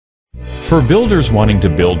For builders wanting to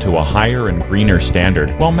build to a higher and greener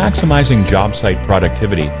standard while maximizing job site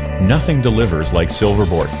productivity, nothing delivers like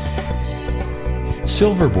SilveRboard.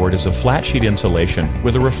 SilveRboard is a flat sheet insulation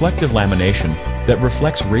with a reflective lamination that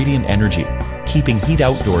reflects radiant energy, keeping heat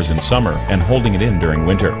outdoors in summer and holding it in during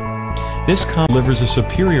winter. This delivers a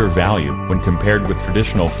superior value when compared with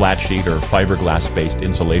traditional flat sheet or fiberglass-based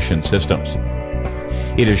insulation systems.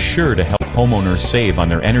 It is sure to help homeowners save on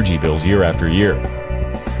their energy bills year after year.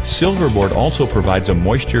 SilveRboard also provides a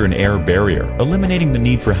moisture and air barrier, eliminating the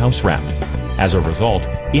need for house wrap. As a result,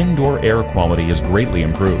 indoor air quality is greatly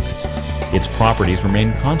improved. Its properties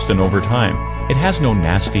remain constant over time. It has no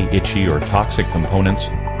nasty, itchy, or toxic components,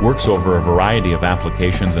 works over a variety of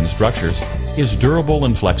applications and structures, is durable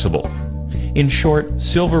and flexible. In short,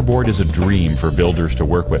 SilveRboard is a dream for builders to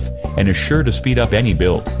work with and is sure to speed up any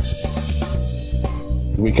build.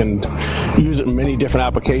 We can use it in many different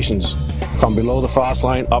applications, from below the frost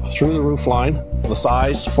line up through the roof line. The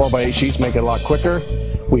size, 4x8 sheets, make it a lot quicker.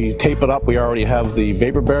 We tape it up, we already have the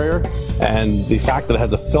vapor barrier, and the fact that it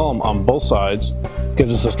has a film on both sides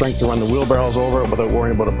gives us the strength to run the wheelbarrows over it without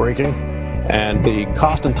worrying about it breaking. And the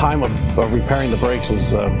cost and time of repairing the brakes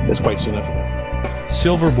is quite significant.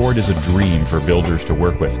 SilveRboard is a dream for builders to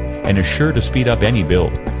work with and is sure to speed up any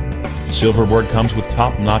build. SilveRboard comes with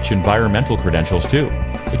top-notch environmental credentials too.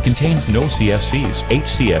 It contains no CFCs,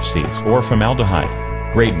 HCFCs, or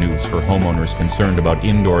formaldehyde. Great news for homeowners concerned about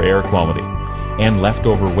indoor air quality. And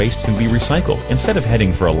leftover waste can be recycled instead of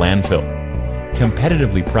heading for a landfill.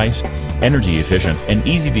 Competitively priced, energy efficient, and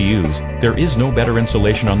easy to use, there is no better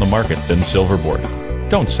insulation on the market than SilveRboard.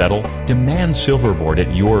 Don't settle. Demand SilveRboard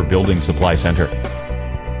at your building supply center.